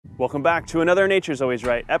Welcome back to another Nature's Always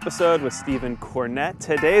Right episode with Stephen Cornett.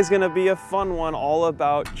 Today's gonna be a fun one all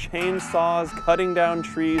about chainsaws, cutting down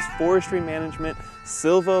trees, forestry management,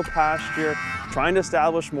 silvopasture, trying to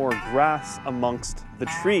establish more grass amongst the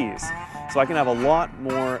trees so I can have a lot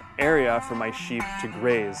more area for my sheep to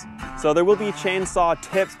graze. So there will be chainsaw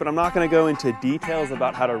tips, but I'm not gonna go into details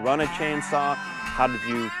about how to run a chainsaw, how to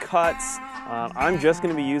do cuts. I'm just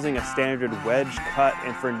going to be using a standard wedge cut,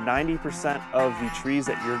 and for 90% of the trees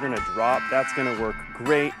that you're going to drop, that's going to work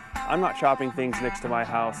great. I'm not chopping things next to my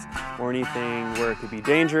house or anything where it could be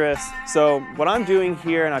dangerous. So what I'm doing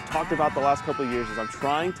here, and I've talked about the last couple of years, is I'm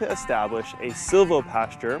trying to establish a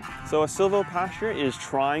silvopasture. So a silvopasture is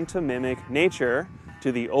trying to mimic nature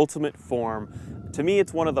to the ultimate form. To me,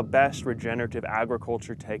 it's one of the best regenerative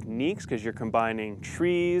agriculture techniques because you're combining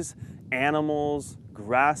trees, animals,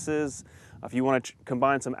 grasses. If you want to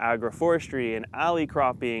combine some agroforestry and alley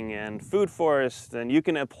cropping and food forests, then you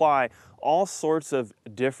can apply all sorts of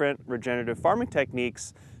different regenerative farming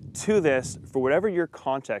techniques to this for whatever your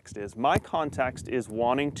context is. My context is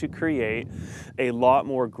wanting to create a lot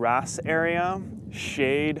more grass area,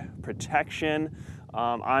 shade, protection.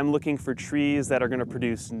 I'm looking for trees that are going to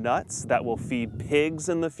produce nuts that will feed pigs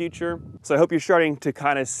in the future. So I hope you're starting to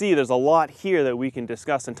kind of see there's a lot here that we can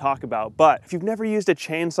discuss and talk about. But if you've never used a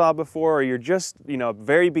chainsaw before, or you're just, a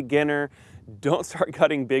very beginner, don't start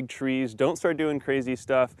cutting big trees, don't start doing crazy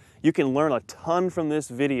stuff. You can learn a ton from this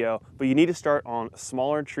video, but you need to start on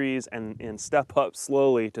smaller trees and step up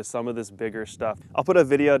slowly to some of this bigger stuff. I'll put a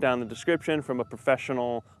video down in the description from a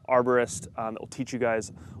professional arborist that will teach you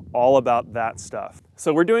guys all about that stuff.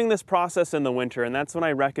 So we're doing this process in the winter, and that's when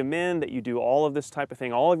I recommend that you do all of this type of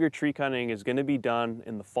thing. All of your tree cutting is going to be done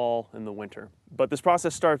in the fall and the winter. But this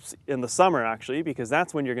process starts in the summer actually, because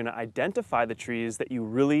that's when you're going to identify the trees that you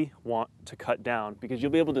really want to cut down, because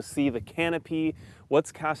you'll be able to see the canopy,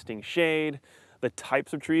 what's casting shade. The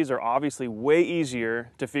types of trees are obviously way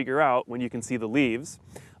easier to figure out when you can see the leaves.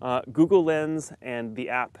 Google Lens and the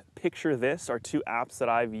app Picture This are two apps that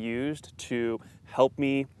I've used to help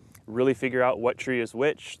me really figure out what tree is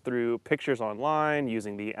which through pictures online,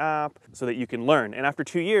 using the app, so that you can learn. And after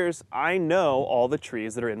 2 years, I know all the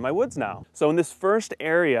trees that are in my woods now. So in this first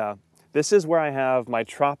area, this is where I have my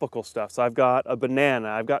tropical stuff. So I've got a banana,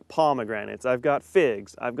 I've got pomegranates, I've got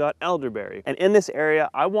figs, I've got elderberry. And in this area,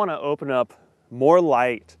 I want to open up more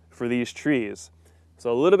light for these trees.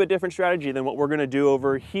 So a little bit different strategy than what we're going to do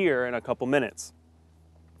over here in a couple minutes.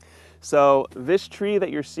 So this tree that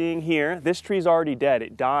you're seeing here, this tree's already dead.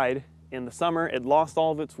 It died in the summer. It lost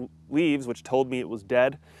all of its leaves, which told me it was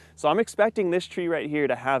dead. So I'm expecting this tree right here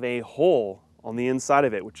to have a hole on the inside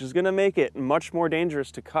of it, which is going to make it much more dangerous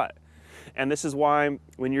to cut. And this is why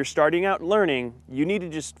when you're starting out learning, you need to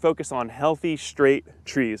just focus on healthy, straight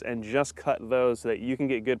trees and just cut those so that you can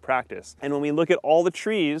get good practice. And when we look at all the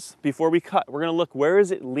trees before we cut, we're going to look, where is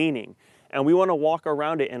it leaning? And we want to walk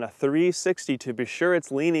around it in a 360 to be sure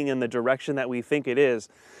it's leaning in the direction that we think it is.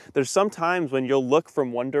 There's some times when you'll look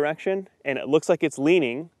from one direction and it looks like it's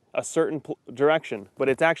leaning a certain direction, but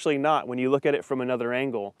it's actually not when you look at it from another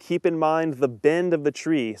angle. Keep in mind the bend of the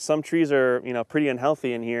tree. Some trees are, pretty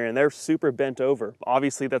unhealthy in here and they're super bent over.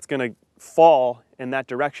 Obviously that's going to fall in that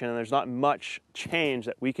direction and there's not much change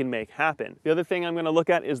that we can make happen. The other thing I'm going to look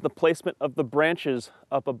at is the placement of the branches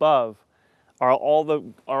up above. Are all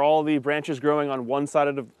the branches growing on one side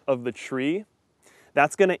of the tree?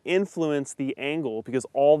 That's going to influence the angle because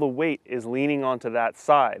all the weight is leaning onto that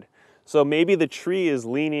side. So maybe the tree is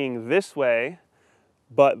leaning this way,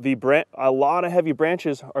 but a lot of heavy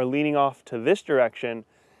branches are leaning off to this direction.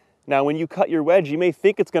 Now when you cut your wedge, you may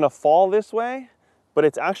think it's going to fall this way, but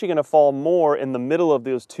it's actually going to fall more in the middle of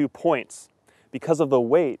those 2 points because of the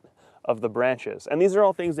weight of the branches. And these are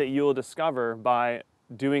all things that you'll discover by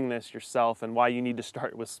doing this yourself and why you need to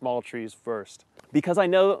start with small trees first. Because I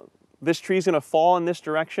know this tree is going to fall in this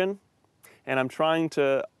direction and I'm trying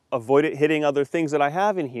to avoid it hitting other things that I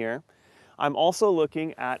have in here, I'm also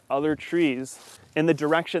looking at other trees in the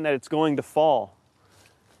direction that it's going to fall.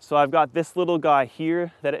 So I've got this little guy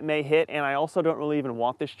here that it may hit, and I also don't really even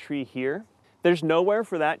want this tree here. There's nowhere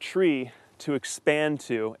for that tree to expand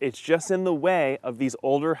to. It's just in the way of these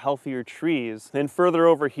older, healthier trees. Then further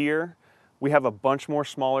over here, we have a bunch more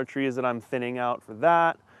smaller trees that I'm thinning out for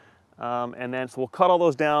that. And then so we'll cut all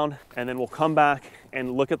those down and then we'll come back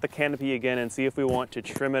and look at the canopy again and see if we want to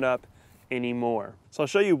trim it up anymore. So I'll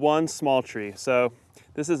show you one small tree. So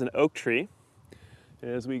this is an oak tree.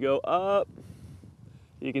 As we go up,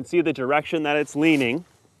 you can see the direction that it's leaning.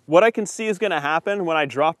 What I can see is going to happen when I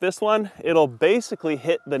drop this one, it'll basically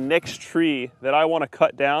hit the next tree that I want to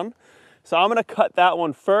cut down. So I'm going to cut that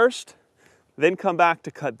one first, then come back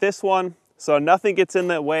to cut this one so nothing gets in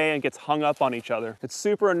the way and gets hung up on each other. It's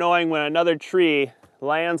super annoying when another tree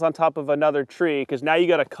lands on top of another tree because now you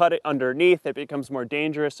got to cut it underneath. It becomes more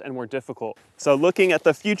dangerous and more difficult. So looking at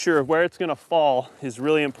the future of where it's going to fall is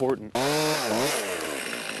really important.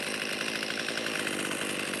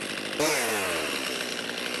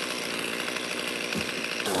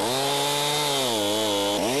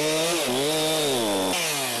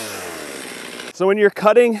 So when you're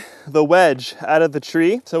cutting the wedge out of the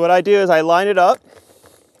tree, so what I do is I line it up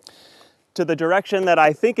to the direction that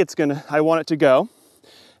I think I want it to go.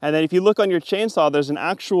 And then if you look on your chainsaw, there's an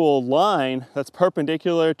actual line that's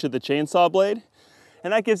perpendicular to the chainsaw blade.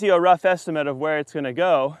 And that gives you a rough estimate of where it's gonna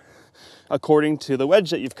go according to the wedge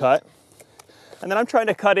that you've cut. And then I'm trying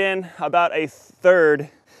to cut in about 1/3,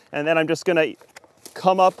 and then I'm just gonna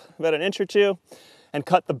come up about 1 inch or 2 and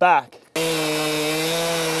cut the back.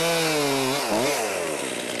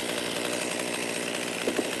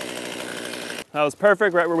 That was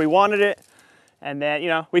perfect, right where we wanted it. And then, you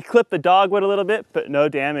know, we clipped the dogwood a little bit, but no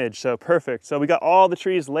damage, so perfect. So we got all the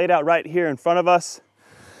trees laid out right here in front of us.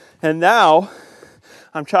 And now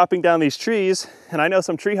I'm chopping down these trees, and I know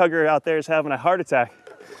some tree hugger out there is having a heart attack.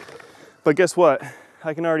 But guess what?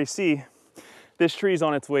 I can already see this tree's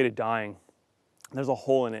on its way to dying. There's a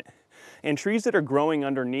hole in it. And trees that are growing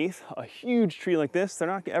underneath a huge tree like this, they're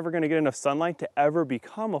not ever gonna get enough sunlight to ever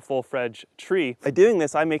become a full-fledged tree. By doing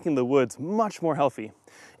this, I'm making the woods much more healthy.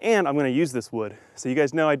 And I'm gonna use this wood. So you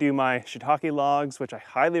guys know I do my shiitake logs, which I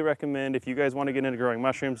highly recommend. If you guys wanna get into growing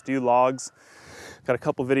mushrooms, do logs. Got a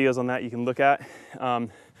couple videos on that you can look at.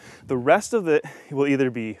 The rest of it will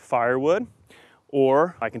either be firewood,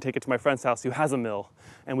 or I can take it to my friend's house who has a mill,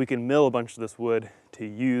 and we can mill a bunch of this wood to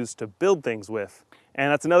use to build things with. And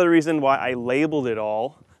that's another reason why I labeled it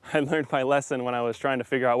all. I learned my lesson when I was trying to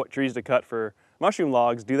figure out what trees to cut for mushroom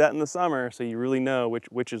logs. Do that in the summer so you really know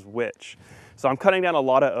which is which. So I'm cutting down a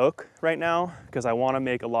lot of oak right now because I want to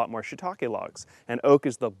make a lot more shiitake logs. And oak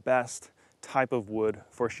is the best type of wood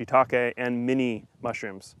for shiitake and mini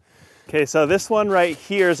mushrooms. Okay, so this one right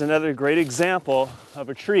here is another great example of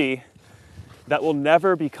a tree that will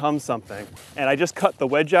never become something. And I just cut the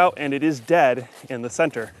wedge out and it is dead in the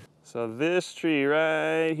center. So this tree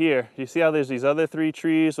right here, you see how there's these other 3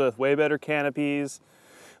 trees with way better canopies?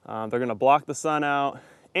 They're gonna block the sun out.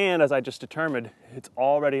 And as I just determined, it's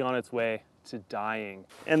already on its way to dying.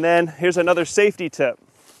 And then here's another safety tip.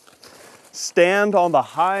 Stand on the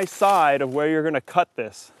high side of where you're gonna cut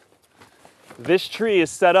this. This tree is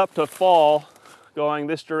set up to fall going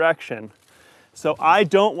this direction. So I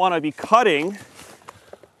don't wanna be cutting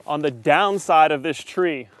on the downside of this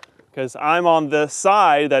tree because I'm on the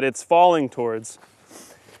side that it's falling towards.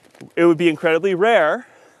 It would be incredibly rare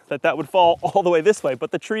that would fall all the way this way,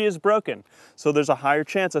 but the tree is broken. So there's a higher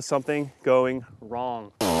chance of something going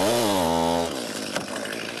wrong.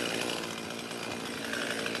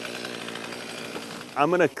 I'm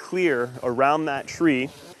gonna clear around that tree,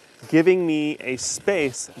 giving me a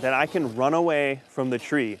space that I can run away from the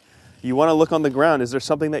tree. You wanna look on the ground. Is there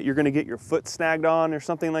something that you're gonna get your foot snagged on or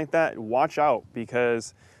something like that? Watch out,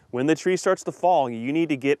 because when the tree starts to fall, you need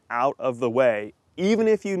to get out of the way. Even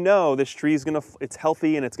if you know this tree is it's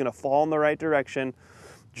healthy and it's gonna fall in the right direction,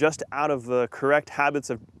 just out of the correct habits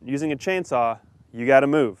of using a chainsaw, you gotta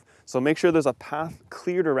move. So make sure there's a path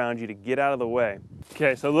cleared around you to get out of the way.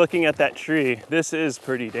 Okay, so looking at that tree, this is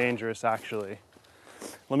pretty dangerous actually.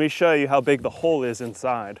 Let me show you how big the hole is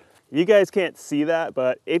inside. You guys can't see that,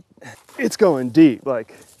 but it's going deep.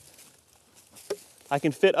 Like, I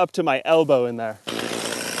can fit up to my elbow in there.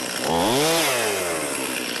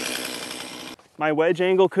 My wedge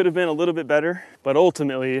angle could have been a little bit better, but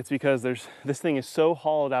ultimately it's because this thing is so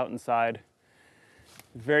hollowed out inside.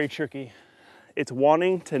 Very tricky. It's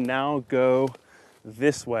wanting to now go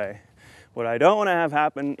this way. What I don't want to have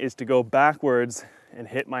happen is to go backwards and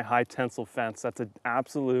hit my high tensile fence. That's an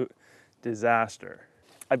absolute disaster.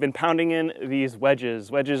 I've been pounding in these wedges.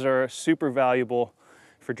 Wedges are super valuable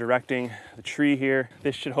for directing the tree here.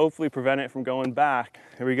 This should hopefully prevent it from going back.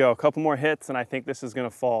 Here we go, a couple more hits and I think this is gonna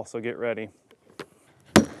fall, so get ready.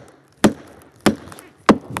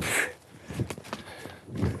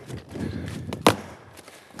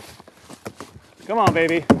 Come on,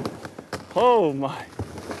 baby. Oh my.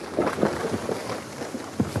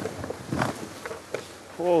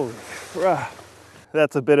 Holy crap.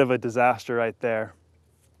 That's a bit of a disaster right there.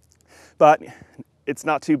 But it's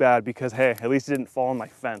not too bad because, hey, at least it didn't fall on my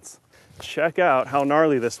fence. Check out how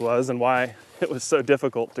gnarly this was and why it was so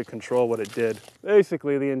difficult to control what it did.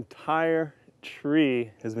 Basically, the entire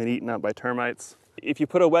tree has been eaten up by termites. If you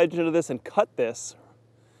put a wedge into this and cut this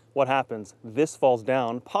what happens? This falls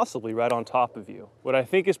down, possibly right on top of you. What I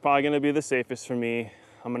think is probably gonna be the safest for me,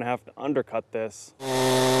 I'm gonna have to undercut this.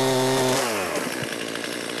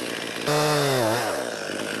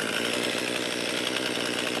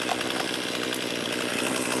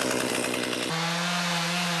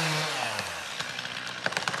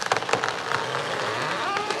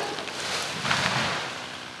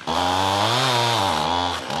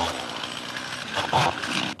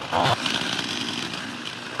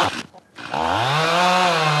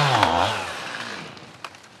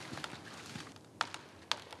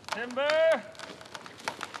 Timber!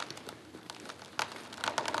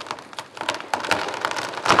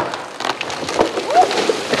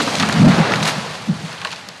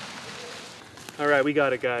 All right, we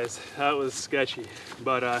got it, guys. That was sketchy,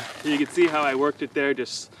 but you can see how I worked it there,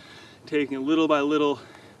 just taking it little by little.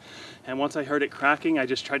 And once I heard it cracking, I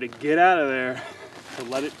just tried to get out of there to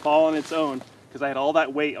let it fall on its own, because I had all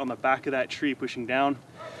that weight on the back of that tree pushing down.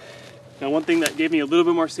 Now, one thing that gave me a little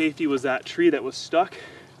bit more safety was that tree that was stuck.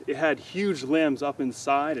 It had huge limbs up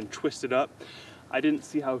inside and twisted up. I didn't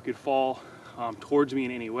see how it could fall towards me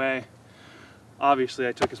in any way. Obviously,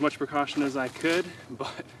 I took as much precaution as I could,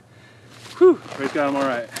 but whew, we got them all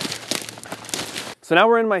right. So now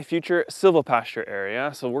we're in my future Silvopasture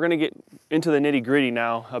area. So we're gonna get into the nitty gritty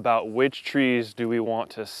now about which trees do we want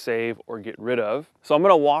to save or get rid of. So I'm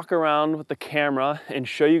gonna walk around with the camera and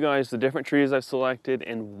show you guys the different trees I've selected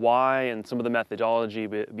and why, and some of the methodology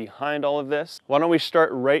behind all of this. Why don't we start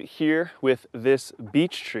right here with this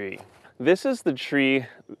beech tree. This is the tree,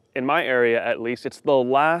 in my area at least, it's the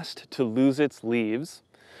last to lose its leaves,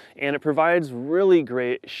 and it provides really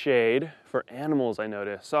great shade for animals, I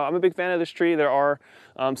noticed. So I'm a big fan of this tree. There are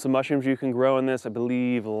some mushrooms you can grow in this. I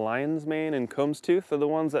believe lion's mane and comb's tooth are the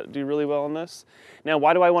ones that do really well in this. Now,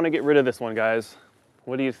 why do I want to get rid of this one, guys?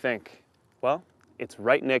 What do you think? Well, it's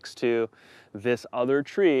right next to this other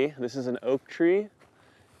tree. This is an oak tree,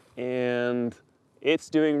 and it's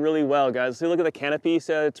doing really well, guys. See, look at the canopy,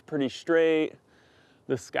 so it's pretty straight.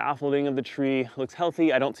 The scaffolding of the tree looks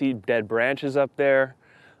healthy. I don't see dead branches up there.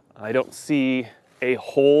 I don't see a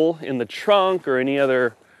hole in the trunk or any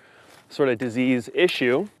other sort of disease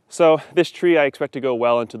issue. So this tree I expect to go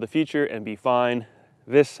well into the future and be fine.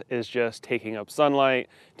 This is just taking up sunlight,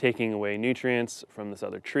 taking away nutrients from this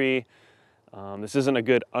other tree. This isn't a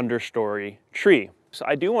good understory tree. So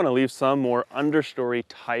I do want to leave some more understory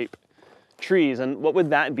type trees. And what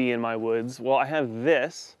would that be in my woods? Well, I have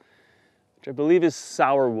this, which I believe is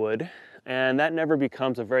sourwood, and that never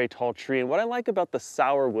becomes a very tall tree. And what I like about the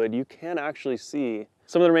sourwood, you can actually see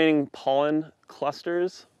some of the remaining pollen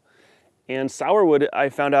clusters. And sourwood, I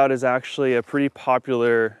found out, is actually a pretty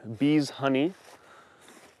popular bee's honey.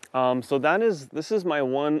 So this is my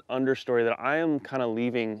one understory that I am kind of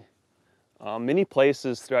leaving many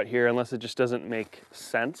places throughout here, unless it just doesn't make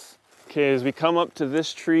sense. Okay, as we come up to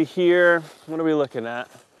this tree here, what are we looking at?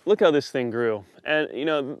 Look how this thing grew. And you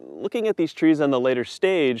know, looking at these trees on the later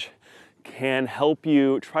stage can help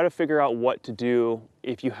you try to figure out what to do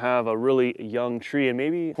if you have a really young tree. And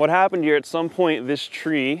maybe what happened here, at some point this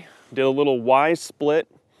tree did a little Y split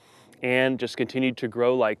and just continued to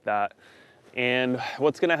grow like that. And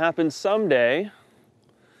what's gonna happen someday,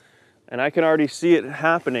 and I can already see it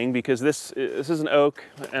happening because this is an oak,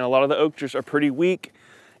 and a lot of the oak trees are pretty weak.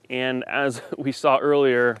 And as we saw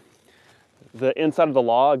earlier, the inside of the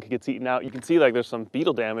log gets eaten out. You can see like there's some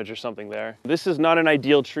beetle damage or something there. This is not an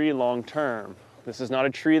ideal tree long term. This is not a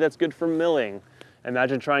tree that's good for milling.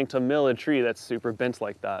 Imagine trying to mill a tree that's super bent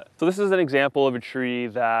like that. So this is an example of a tree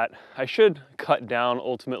that I should cut down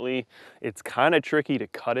ultimately. It's kind of tricky to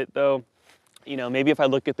cut it though. You know, maybe if I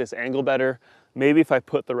look at this angle better, maybe if I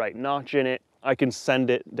put the right notch in it, I can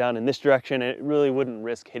send it down in this direction and it really wouldn't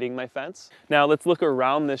risk hitting my fence. Now let's look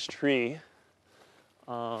around this tree.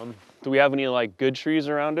 Do we have any like good trees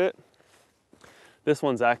around it? This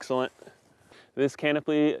one's excellent. This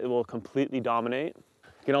canopy will completely dominate.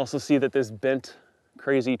 You can also see that this bent,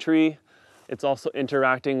 crazy tree, it's also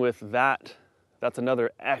interacting with that. That's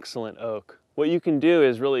another excellent oak. What you can do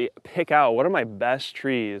is really pick out what are my best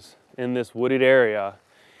trees in this wooded area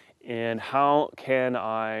and how can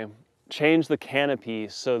I change the canopy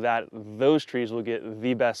so that those trees will get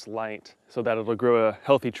the best light so that it'll grow a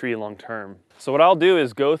healthy tree long term. So what I'll do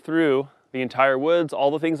is go through the entire woods,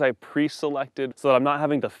 all the things I pre-selected so that I'm not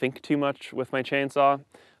having to think too much with my chainsaw.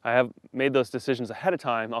 I have made those decisions ahead of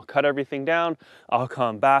time. I'll cut everything down, I'll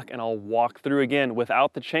come back and I'll walk through again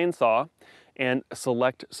without the chainsaw and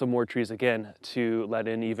select some more trees again to let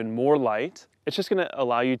in even more light. It's just gonna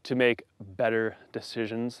allow you to make better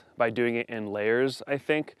decisions by doing it in layers, I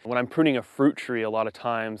think. When I'm pruning a fruit tree, a lot of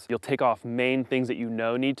times you'll take off main things that you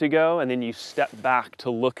know need to go, and then you step back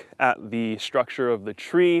to look at the structure of the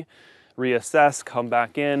tree, reassess, come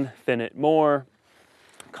back in, thin it more,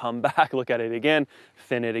 come back, look at it again,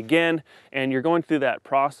 thin it again, and you're going through that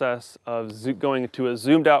process of going to a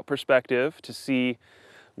zoomed out perspective to see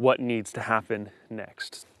what needs to happen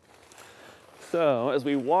next. So as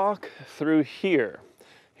we walk through here,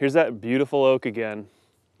 here's that beautiful oak again,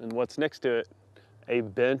 and what's next to it? A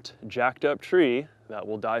bent, jacked up tree that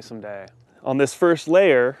will die someday. On this first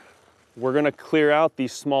layer, we're gonna clear out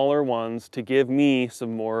these smaller ones to give me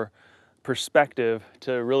some more perspective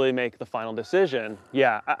to really make the final decision.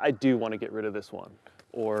 Yeah, I do want to get rid of this one,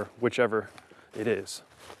 or whichever it is.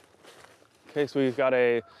 Okay, so we've got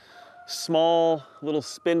a small little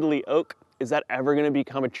spindly oak. Is that ever going to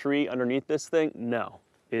become a tree underneath this thing? No,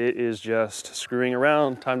 it is just screwing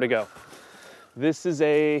around, time to go. This is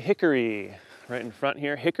a hickory right in front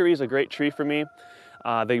here. Hickory is a great tree for me.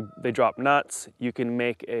 They drop nuts. You can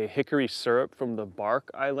make a hickory syrup from the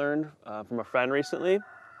bark, I learned from a friend recently.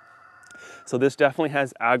 So this definitely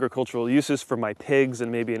has agricultural uses for my pigs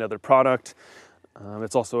and maybe another product.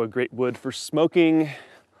 It's also a great wood for smoking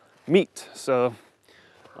meat. So,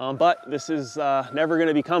 but this is never going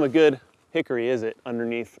to become a good hickory, is it,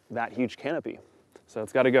 underneath that huge canopy? So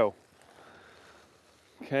it's got to go.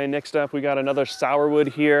 Okay, next up we got another sourwood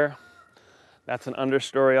here. That's an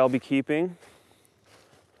understory I'll be keeping.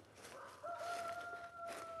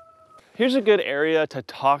 Here's a good area to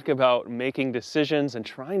talk about making decisions and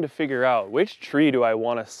trying to figure out which tree do I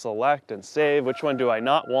want to select and save, which one do I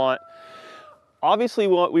not want. Obviously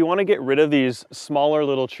we want to get rid of these smaller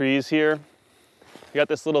little trees here. We got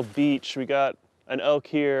this little beech, we got an oak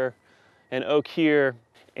here, an oak here,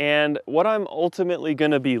 and what I'm ultimately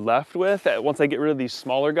going to be left with once I get rid of these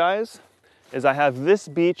smaller guys is I have this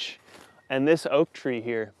beech and this oak tree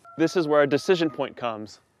here. This is where a decision point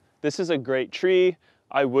comes. This is a great tree.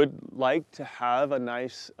 I would like to have a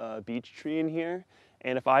nice beech tree in here,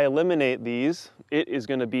 and if I eliminate these, it is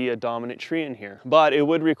going to be a dominant tree in here. But it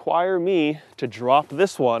would require me to drop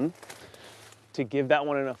this one to give that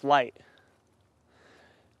one enough light.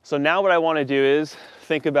 So now what I want to do is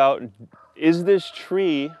think about, is this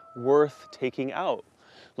tree worth taking out?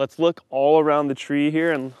 Let's look all around the tree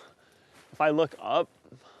here, and if I look up,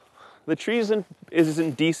 the tree is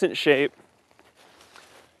in decent shape.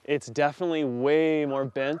 It's definitely way more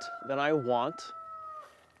bent than I want.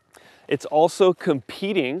 It's also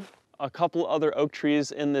competing a couple other oak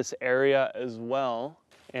trees in this area as well.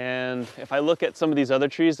 And if I look at some of these other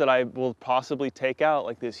trees that I will possibly take out,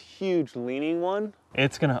 like this huge leaning one,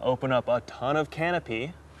 it's gonna open up a ton of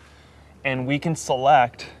canopy, and we can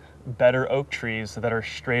select better oak trees that are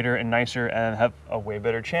straighter and nicer and have a way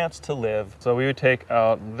better chance to live. So we would take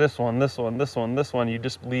out this one, this one, this one, this one. You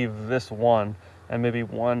just leave this one and maybe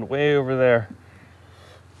one way over there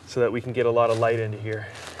so that we can get a lot of light into here.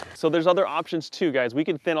 So there's other options too, guys. We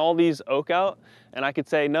can thin all these oak out, and I could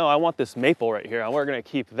say, no, I want this maple right here, and we're gonna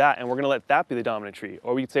keep that, and we're gonna let that be the dominant tree.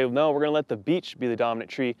 Or we could say, no, we're gonna let the beech be the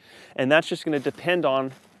dominant tree, and that's just gonna depend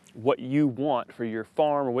on what you want for your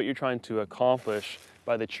farm or what you're trying to accomplish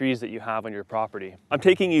by the trees that you have on your property. I'm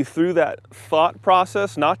taking you through that thought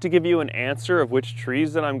process, not to give you an answer of which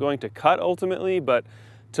trees that I'm going to cut ultimately, but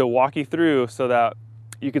to walk you through so that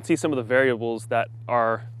you can see some of the variables that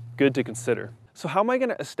are good to consider. So how am I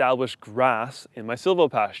gonna establish grass in my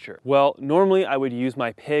silvopasture? Well, normally I would use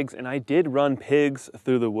my pigs, and I did run pigs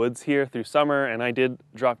through the woods here through summer, and I did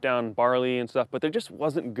drop down barley and stuff, but there just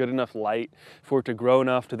wasn't good enough light for it to grow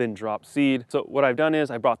enough to then drop seed. So what I've done is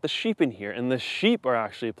I brought the sheep in here, and the sheep are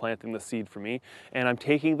actually planting the seed for me, and I'm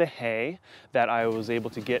taking the hay that I was able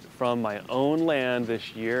to get from my own land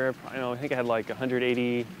this year. I think I had like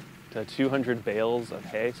 180 to 200 bales of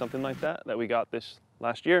hay, something like that we got this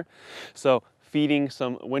last year. So feeding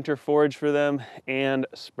some winter forage for them and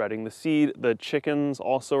spreading the seed. The chickens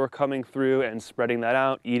also are coming through and spreading that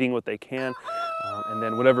out, eating what they can, and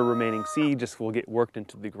then whatever remaining seed just will get worked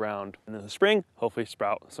into the ground. And in the spring, hopefully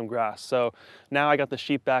sprout some grass. So now I got the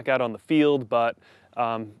sheep back out on the field, but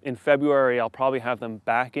in February, I'll probably have them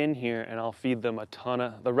back in here, and I'll feed them a ton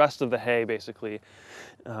of the rest of the hay basically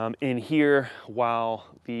in here while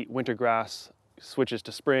the winter grass switches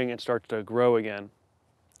to spring and starts to grow again.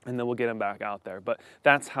 And then we'll get them back out there. But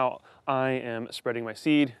that's how I am spreading my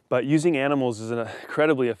seed. But using animals is an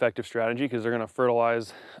incredibly effective strategy because they're gonna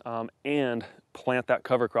fertilize and plant that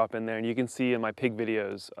cover crop in there. And you can see in my pig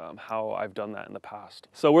videos how I've done that in the past.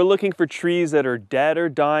 So we're looking for trees that are dead or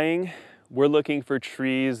dying. We're looking for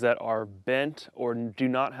trees that are bent or do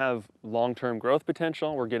not have long-term growth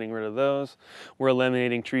potential. We're getting rid of those. We're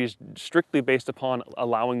eliminating trees strictly based upon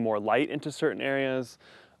allowing more light into certain areas.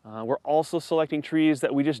 We're also selecting trees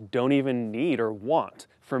that we just don't even need or want.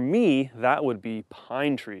 For me, that would be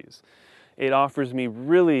pine trees. It offers me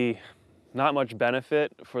really not much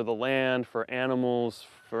benefit for the land, for animals,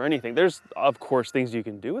 for anything. There's, of course, things you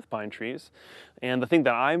can do with pine trees. And the thing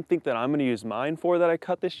that I think that I'm gonna use mine for that I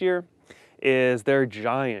cut this year is they're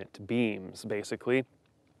giant beams, basically.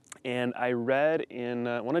 And I read in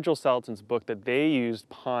one of Joel Salatin's book that they used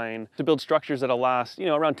pine to build structures that'll last,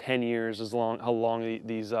 around 10 years, how long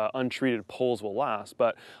these untreated poles will last.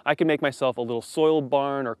 But I can make myself a little soil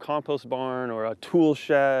barn or compost barn or a tool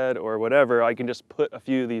shed or whatever. I can just put a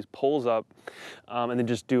few of these poles up and then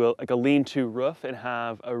just do like a lean-to roof and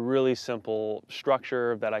have a really simple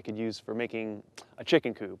structure that I could use for making a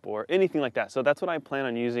chicken coop or anything like that. So that's what I plan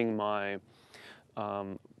on using my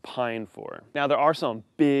pine for. Now there are some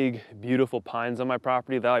big, beautiful pines on my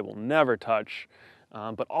property that I will never touch,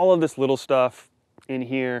 but all of this little stuff in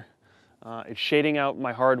here, it's shading out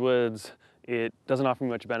my hardwoods. It doesn't offer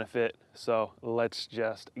me much benefit, so let's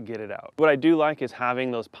just get it out. What I do like is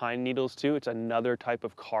having those pine needles too. It's another type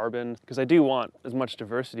of carbon, because I do want as much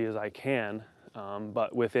diversity as I can,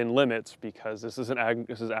 but within limits, because this is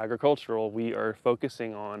agricultural. We are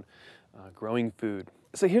focusing on growing food.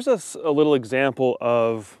 So here's a little example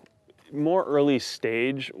of more early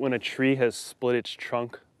stage when a tree has split its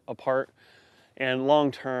trunk apart, and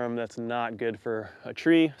long term that's not good for a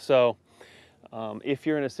tree. So if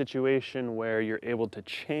you're in a situation where you're able to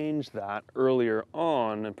change that earlier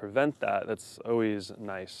on and prevent that, that's always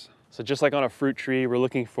nice. So just like on a fruit tree, we're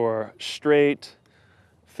looking for straight,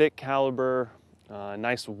 thick caliber,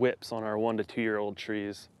 nice whips on our 1 to 2 year old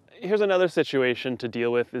trees. Here's another situation to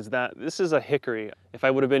deal with, is that this is a hickory. If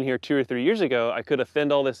I would have been here 2 or 3 years ago, I could have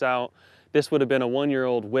thinned all this out. This would have been a 1 year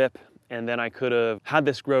old whip, and then I could have had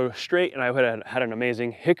this grow straight, and I would have had an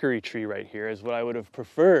amazing hickory tree right here, is what I would have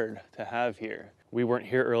preferred to have here. We weren't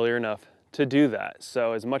here earlier enough to do that.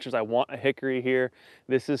 So as much as I want a hickory here,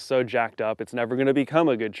 this is so jacked up, it's never gonna become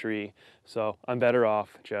a good tree. So I'm better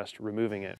off just removing it.